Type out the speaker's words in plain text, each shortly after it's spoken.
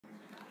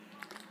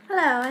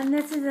Hello, and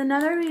this is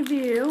another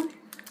review,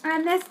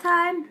 and this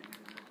time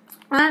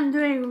I'm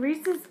doing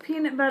Reese's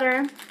peanut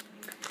butter,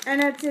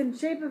 and it's in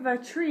shape of a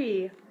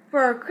tree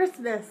for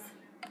Christmas.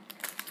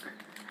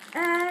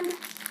 And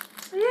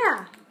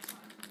yeah,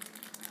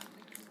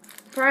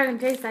 probably gonna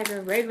taste like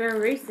a regular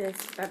Reese's,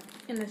 but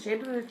in the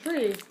shape of a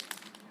tree.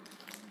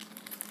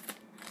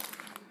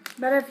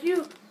 But if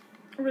you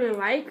really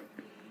like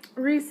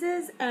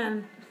Reese's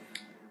and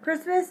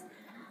Christmas,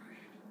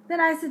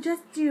 then I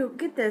suggest you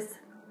get this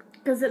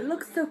because it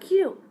looks so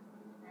cute.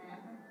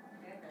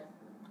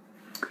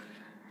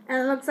 And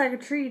it looks like a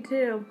tree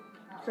too.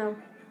 So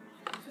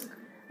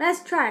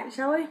let's try it,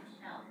 shall we?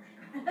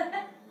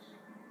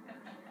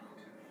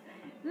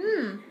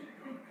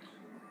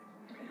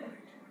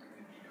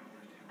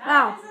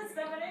 Wow,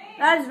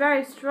 that is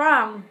very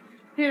strong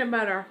peanut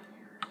butter.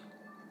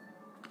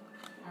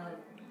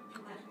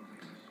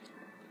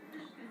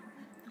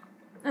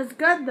 It's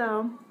good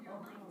though.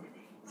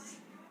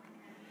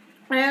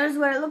 And here's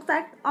what it looks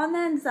like on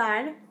the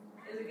inside.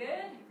 Is it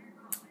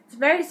good? It's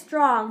very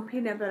strong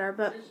peanut butter,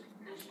 but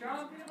It's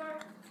strong peanut butter?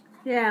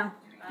 yeah.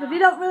 If you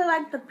don't really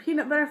like the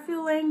peanut butter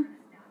feeling,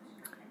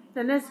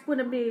 then this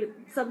wouldn't be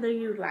something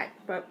you'd like,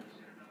 but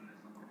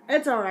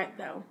it's alright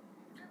though.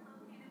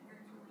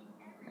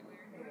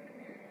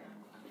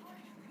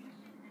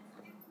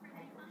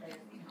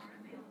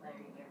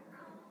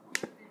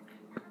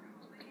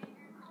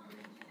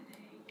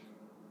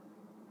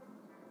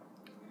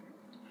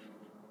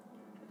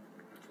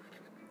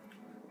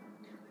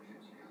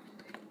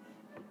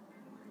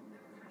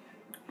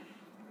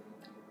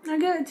 I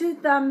give it 2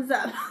 thumbs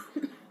up.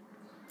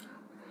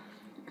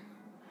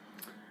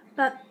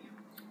 But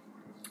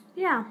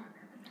yeah,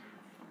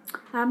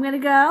 I'm gonna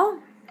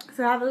go.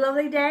 So have a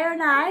lovely day or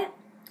night.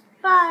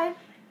 Bye.